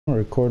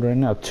Record right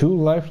now. Two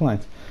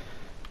lifelines.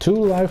 Two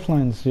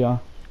lifelines, yeah.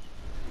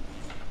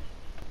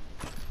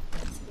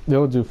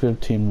 They'll do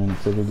 15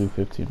 minutes. They'll do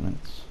 15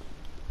 minutes.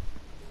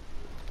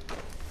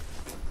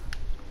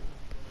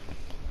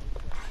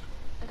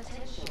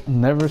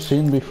 Never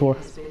seen before.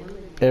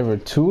 Ever.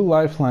 Two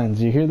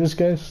lifelines. You hear this,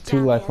 guys?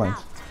 Two lifelines.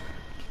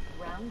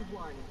 Round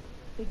one.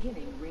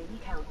 Beginning ring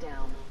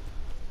countdown.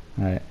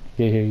 Alright.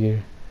 Get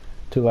here.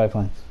 Two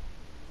lifelines.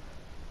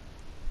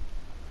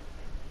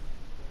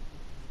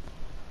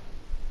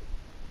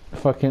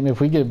 Fucking, if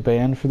we get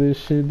banned for this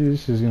shit, dude,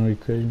 this is gonna be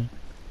crazy.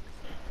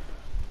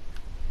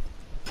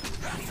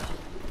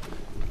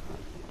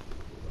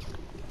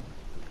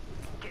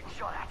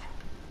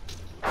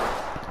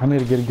 I need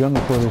to get a gun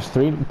before there's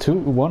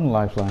one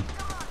lifeline.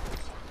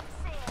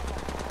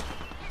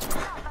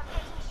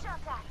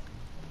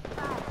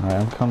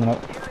 Alright, I'm coming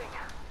up.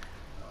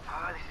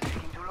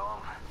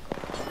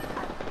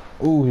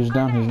 Ooh, he's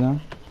down.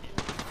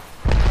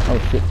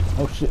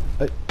 Oh shit.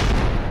 Hey.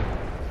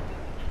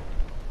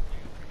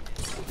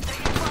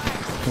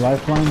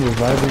 Lifeline,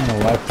 reviving a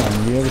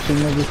lifeline. You ever seen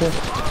that before?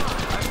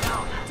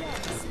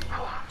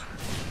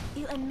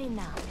 You and me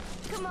now.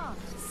 Come on.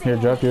 Here,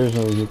 drop yours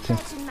and we'll get to.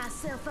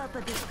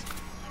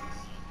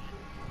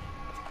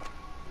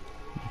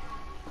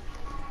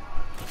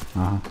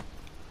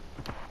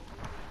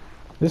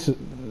 This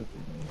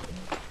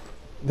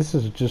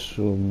is just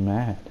so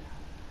mad.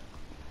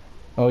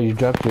 Oh, you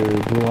dropped your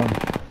blue one.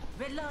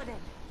 Reloaded.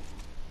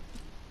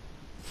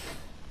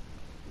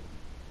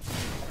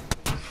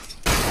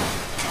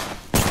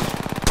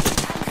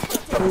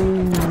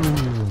 Ooh.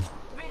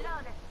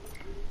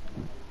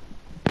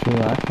 Two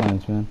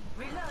lifelines, man.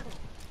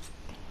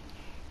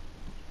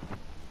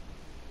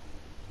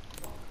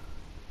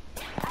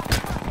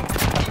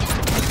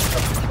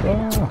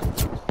 Oh.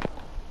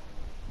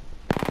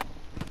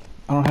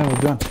 I don't have a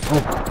gun.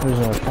 Oh, there's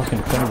a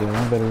fucking thing there.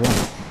 I better run.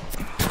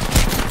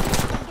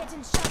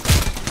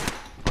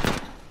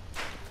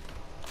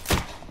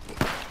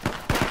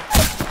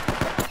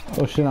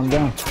 Oh shit, I'm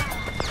down.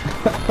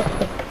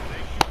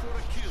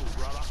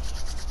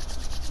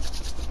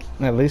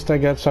 At least I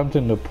got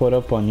something to put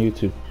up on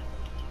YouTube.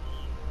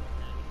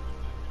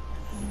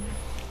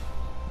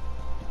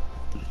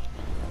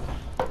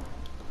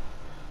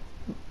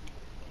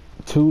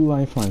 Two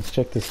lifelines.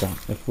 Check this out.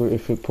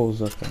 If it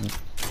pulls up on me.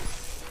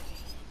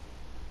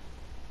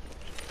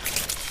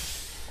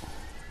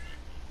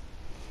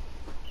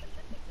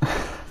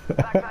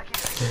 Backpack